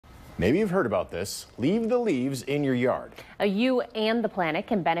Maybe you've heard about this. Leave the leaves in your yard. You and the planet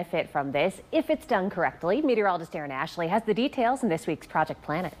can benefit from this if it's done correctly. Meteorologist Aaron Ashley has the details in this week's Project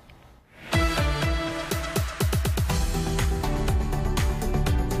Planet.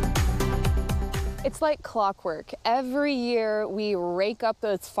 It's like clockwork. Every year we rake up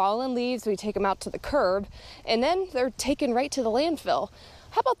those fallen leaves, we take them out to the curb, and then they're taken right to the landfill.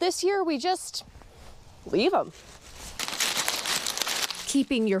 How about this year we just leave them?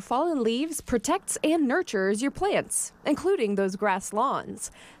 Keeping your fallen leaves protects and nurtures your plants, including those grass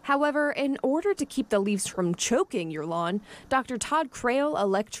lawns. However, in order to keep the leaves from choking your lawn, Dr. Todd Crail, a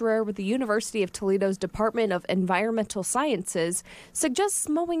lecturer with the University of Toledo's Department of Environmental Sciences, suggests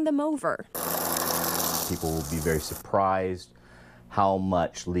mowing them over. People will be very surprised how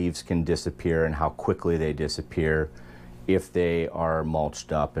much leaves can disappear and how quickly they disappear if they are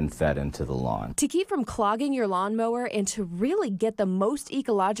mulched up and fed into the lawn. To keep from clogging your lawnmower and to really get the most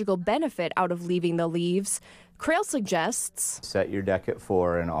ecological benefit out of leaving the leaves, Crail suggests set your deck at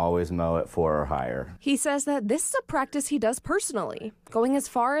 4 and always mow at 4 or higher. He says that this is a practice he does personally, going as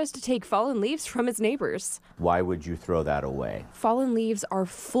far as to take fallen leaves from his neighbors. Why would you throw that away? Fallen leaves are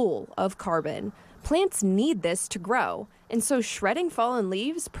full of carbon. Plants need this to grow, and so shredding fallen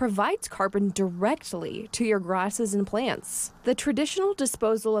leaves provides carbon directly to your grasses and plants. The traditional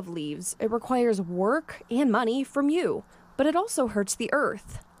disposal of leaves, it requires work and money from you, but it also hurts the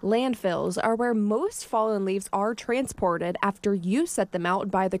earth. Landfills are where most fallen leaves are transported after you set them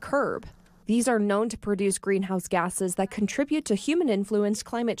out by the curb. These are known to produce greenhouse gases that contribute to human-influenced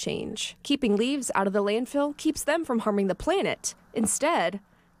climate change. Keeping leaves out of the landfill keeps them from harming the planet. Instead,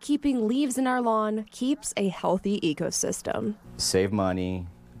 keeping leaves in our lawn keeps a healthy ecosystem. Save money,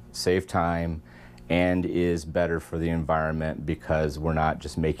 save time, and is better for the environment because we're not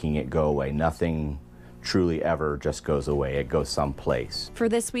just making it go away. Nothing truly ever just goes away. It goes someplace. For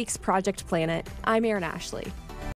this week's Project Planet, I'm Aaron Ashley.